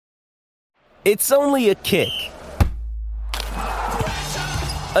It's only a kick,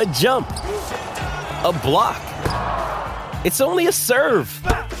 a jump, a block. It's only a serve.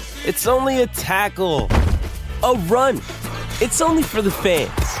 It's only a tackle, a run. It's only for the fans.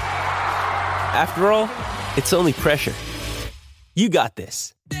 After all, it's only pressure. You got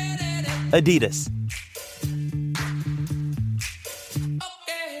this. Adidas.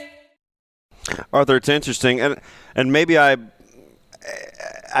 Arthur, it's interesting, and maybe I'm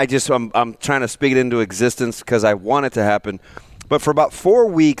trying to speak it into existence because I want it to happen. But for about 4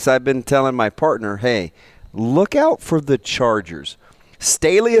 weeks, I've been telling my partner, hey, look out for the Chargers.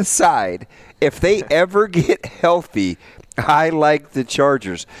 Staley aside, if they ever get healthy, I like the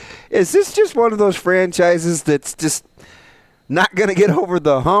Chargers. Is this just one of those franchises that's just not going to get over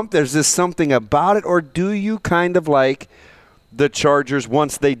the hump? There's just something about it, or do you kind of like the Chargers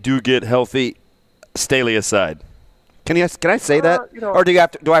once they do get healthy, Staley aside? Can I say that, or do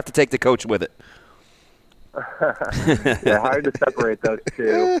I have to take the coach with it? Yeah, hard to separate those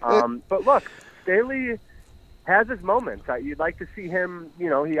two. But look, Staley has his moments. You'd like to see him.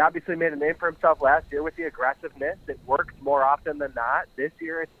 He obviously made a name for himself last year with the aggressiveness. It worked more often than not. This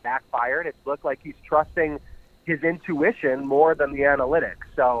year, it's backfired. It's looked like he's trusting his intuition more than the analytics.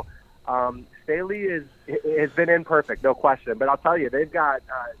 So Staley has been imperfect, no question. But I'll tell you, they've got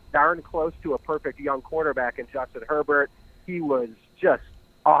darn close to a perfect young quarterback in Justin Herbert. He was just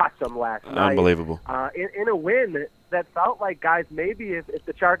awesome last night. Unbelievable. In a win that felt like, guys, maybe if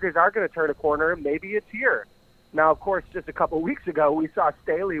the Chargers are going to turn a corner, maybe it's here. Now, of course, just a couple weeks ago, we saw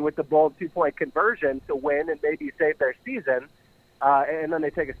Staley with the bold 2-point conversion to win and maybe save their season, and then they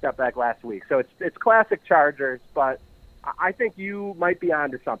take a step back last week. So it's classic Chargers, but I think you might be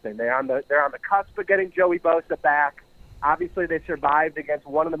onto something. They're on the cusp of getting Joey Bosa back. Obviously, they survived against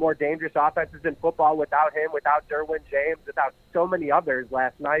one of the more dangerous offenses in football without him, without Derwin James, without so many others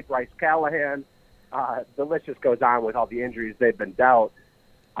last night, Bryce Callahan. The list just goes on with all the injuries they've been dealt.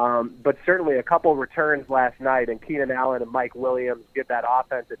 But certainly a couple returns last night, and Keenan Allen and Mike Williams give that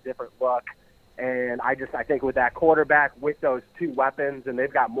offense a different look. And I think with that quarterback, with those two weapons, and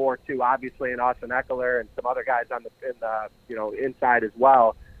they've got more too, obviously, in Austin Eckler and some other guys on the inside as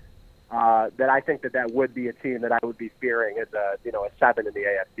well. That I think that would be a team that I would be fearing as a 7 in the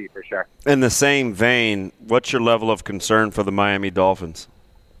AFC for sure. In the same vein, what's your level of concern for the Miami Dolphins?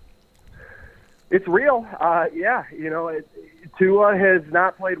 It's real. Tua has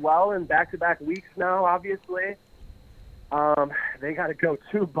not played well in back-to-back weeks now, obviously. They got to go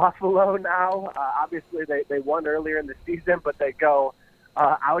to Buffalo now. Obviously, they won earlier in the season, but they go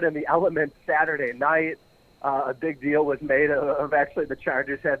out in the elements Saturday night. A big deal was made of actually the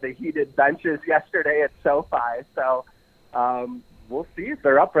Chargers had the heated benches yesterday at SoFi. So we'll see if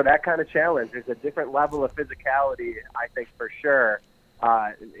they're up for that kind of challenge. There's a different level of physicality, I think, for sure.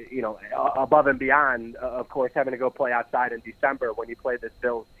 Above and beyond, of course, having to go play outside in December when you play this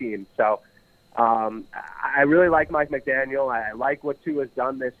Bills team. So I really like Mike McDaniel. I like what Tua's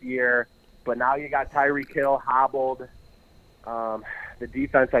done this year. But now you got Tyreek Hill hobbled. The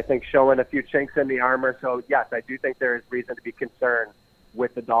defense, I think, showing a few chinks in the armor. So, yes, I do think there is reason to be concerned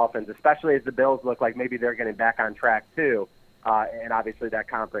with the Dolphins, especially as the Bills look like maybe they're getting back on track, too. And obviously that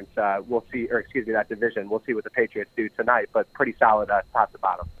conference, that division, we'll see what the Patriots do tonight, but pretty solid top to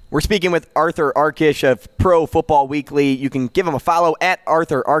bottom. We're speaking with Arthur Arkish of Pro Football Weekly. You can give him a follow at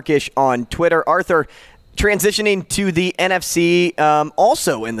Arthur Arkish on Twitter. Arthur, transitioning to the NFC,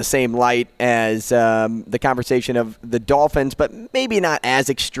 also in the same light as the conversation of the Dolphins, but maybe not as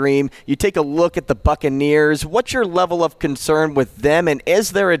extreme. You take a look at the Buccaneers. What's your level of concern with them, and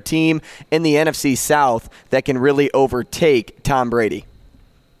is there a team in the NFC South that can really overtake Tom Brady?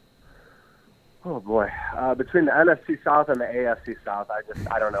 Oh, boy. Between the NFC South and the AFC South,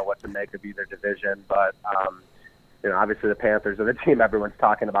 I don't know what to make of either division, but obviously the Panthers are the team everyone's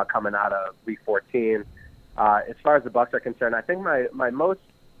talking about coming out of Week 14. As far as the Bucs are concerned, I think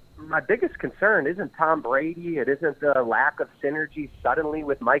my biggest concern isn't Tom Brady. It isn't the lack of synergy suddenly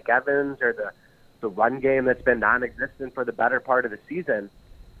with Mike Evans or the run game that's been non-existent for the better part of the season.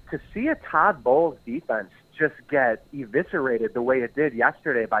 To see a Todd Bowles defense just get eviscerated the way it did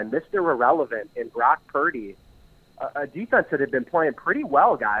yesterday by Mr. Irrelevant in Brock Purdy, a defense that had been playing pretty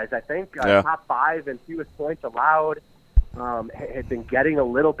well, guys. I think top 5 in fewest points allowed, had been getting a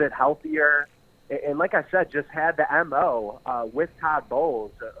little bit healthier. And like I said, just had the MO with Todd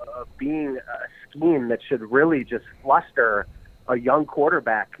Bowles of being a scheme that should really just fluster a young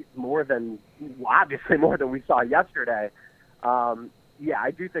quarterback obviously more than we saw yesterday.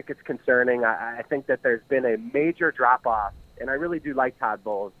 I do think it's concerning. I think that there's been a major drop-off, and I really do like Todd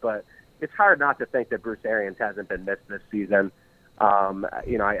Bowles, but it's hard not to think that Bruce Arians hasn't been missed this season.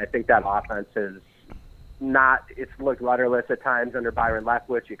 I think that offense is it's looked rudderless at times under Byron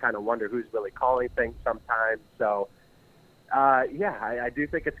Leftwich. You kind of wonder who's really calling things sometimes. So, I do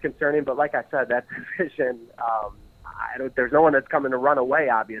think it's concerning. But like I said, that division, there's no one that's coming to run away,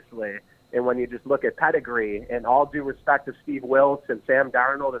 obviously. And when you just look at pedigree, and all due respect to Steve Wilks and Sam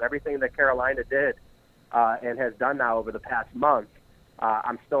Darnold and everything that Carolina did and has done now over the past month,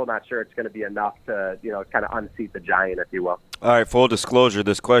 I'm still not sure it's going to be enough to, kind of unseat the giant, if you will. All right, full disclosure,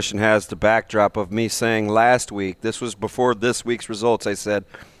 this question has the backdrop of me saying last week, this was before this week's results, I said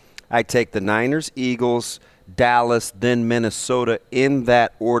I take the Niners, Eagles, Dallas, then Minnesota in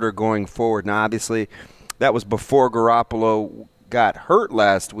that order going forward. Now, obviously, that was before Garoppolo got hurt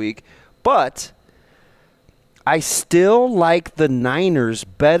last week, but I still like the Niners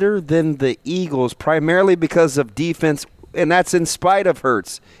better than the Eagles, primarily because of defense, and that's in spite of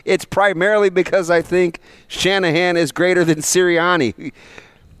Hurts. It's primarily because I think Shanahan is greater than Sirianni.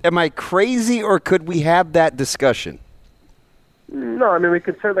 Am I crazy, or could we have that discussion? No, I mean, we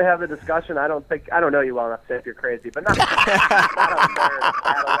could certainly have the discussion. I don't know you well enough to say if you're crazy, but not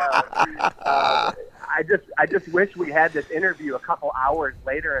I just wish we had this interview a couple hours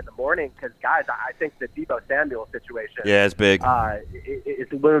later in the morning because, guys, I think the Deebo Samuel situation it's big.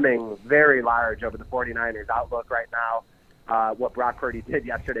 It's looming very large over the 49ers outlook right now. What Brock Purdy did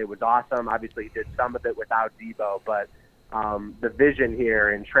yesterday was awesome. Obviously, he did some of it without Deebo, but the vision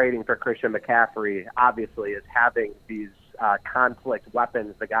here in trading for Christian McCaffrey obviously is having these conflict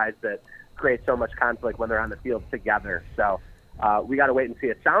weapons, the guys that create so much conflict when they're on the field together. So we got to wait and see.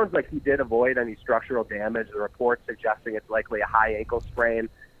 It sounds like he did avoid any structural damage. The report suggesting it's likely a high ankle sprain.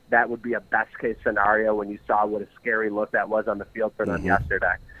 That would be a best-case scenario when you saw what a scary look that was on the field for them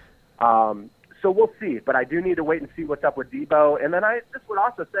yesterday. So we'll see, but I do need to wait and see what's up with Deebo. And then I just would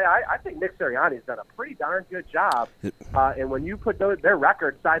also say I think Nick Sirianni's done a pretty darn good job. And when you put their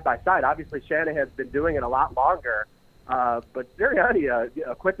records side by side, obviously Shanahan's been doing it a lot longer, but Sirianni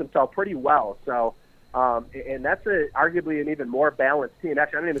acquits himself pretty well. So, and that's arguably an even more balanced team.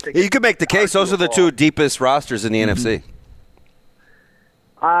 Actually, I don't even think you could make the case those are the two deepest rosters in the NFC.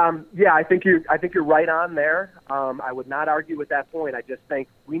 I think you're right on there. I would not argue with that point. I just think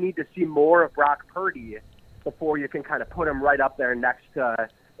we need to see more of Brock Purdy before you can kind of put him right up there next to.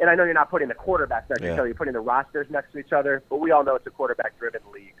 And I know you're not putting the quarterbacks next to each other; you're putting the rosters next to each other. But we all know it's a quarterback-driven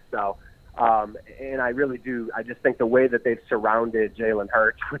league. So, and I really do. I just think the way that they've surrounded Jalen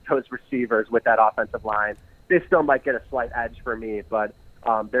Hurts with those receivers, with that offensive line, they still might get a slight edge for me, but.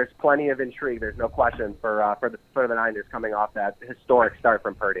 There's plenty of intrigue. There's no question for the Niners coming off that historic start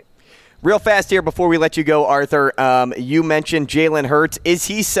from Purdy. Real fast here before we let you go, Arthur. You mentioned Jalen Hurts. Is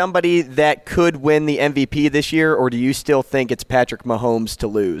he somebody that could win the MVP this year, or do you still think it's Patrick Mahomes to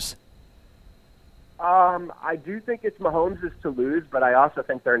lose? I do think it's Mahomes' to lose, but I also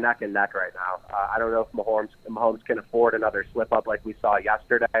think they're neck and neck right now. I don't know if Mahomes can afford another slip-up like we saw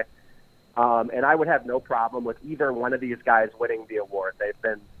yesterday. And I would have no problem with either one of these guys winning the award.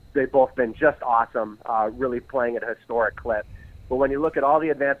 They've both been just awesome, really playing at a historic clip. But when you look at all the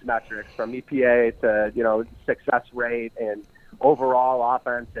advanced metrics from EPA to success rate and overall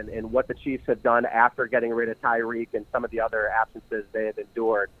offense and what the Chiefs have done after getting rid of Tyreek and some of the other absences they have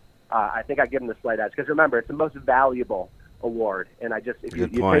endured, I think I give them the slight edge. Because remember, it's the most valuable award. And if you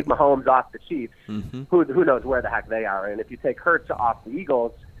take Mahomes off the Chiefs, who knows where the heck they are? And if you take Hurts off the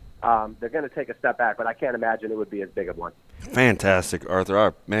Eagles, they're going to take a step back, but I can't imagine it would be as big of one. Fantastic,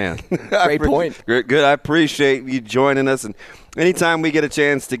 Arthur. Man. Great point. Good. I appreciate you joining us. And anytime we get a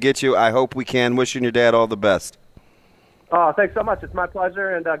chance to get you, I hope we can. Wishing your dad all the best. Oh, thanks so much. It's my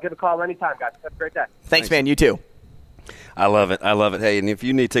pleasure. And give a call anytime, guys. Have a great day. Thanks, man. You too. I love it. Hey, and if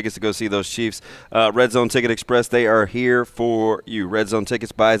you need tickets to go see those Chiefs, Red Zone Ticket Express, they are here for you. Red Zone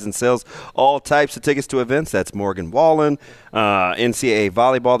Tickets buys and sells all types of tickets to events. That's Morgan Wallen, NCAA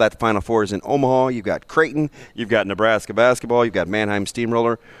volleyball. That Final Four is in Omaha. You've got Creighton. You've got Nebraska basketball. You've got Mannheim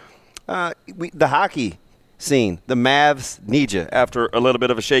Steamroller. The hockey scene. The Mavs need you after a little bit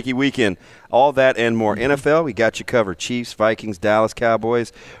of a shaky weekend. All that and more. NFL, we got you covered. Chiefs, Vikings, Dallas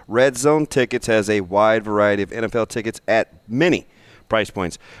Cowboys. Red Zone Tickets has a wide variety of NFL tickets at many price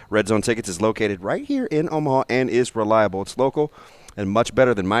points. Red Zone Tickets is located right here in Omaha and is reliable. It's local and much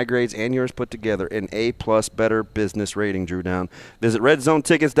better than my grades and yours put together. An A-plus better business rating, Drew Down. Visit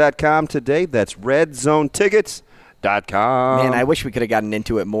RedZoneTickets.com today. That's RedZoneTickets.com. Man, I wish we could have gotten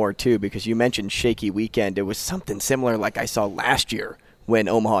into it more, too, because you mentioned shaky weekend. It was something similar like I saw last year when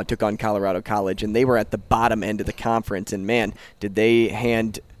Omaha took on Colorado College, and they were at the bottom end of the conference. And, man, did they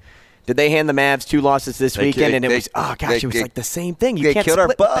hand the Mavs 2 losses this weekend? And it was like the same thing. You can't killed our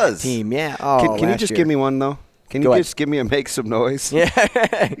split buzz. with that team. Yeah. Can you just give me one, though? Can you just give me a make some noise? Yeah.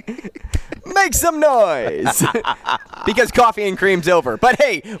 Make some noise. Because Coffee and Cream's over. But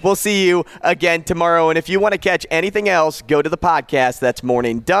hey, we'll see you again tomorrow. And if you want to catch anything else, go to the podcast. That's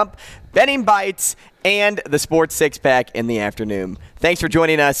Morning Dump, Betting Bites, and the Sports Six Pack in the afternoon. Thanks for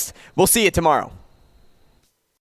joining us. We'll see you tomorrow.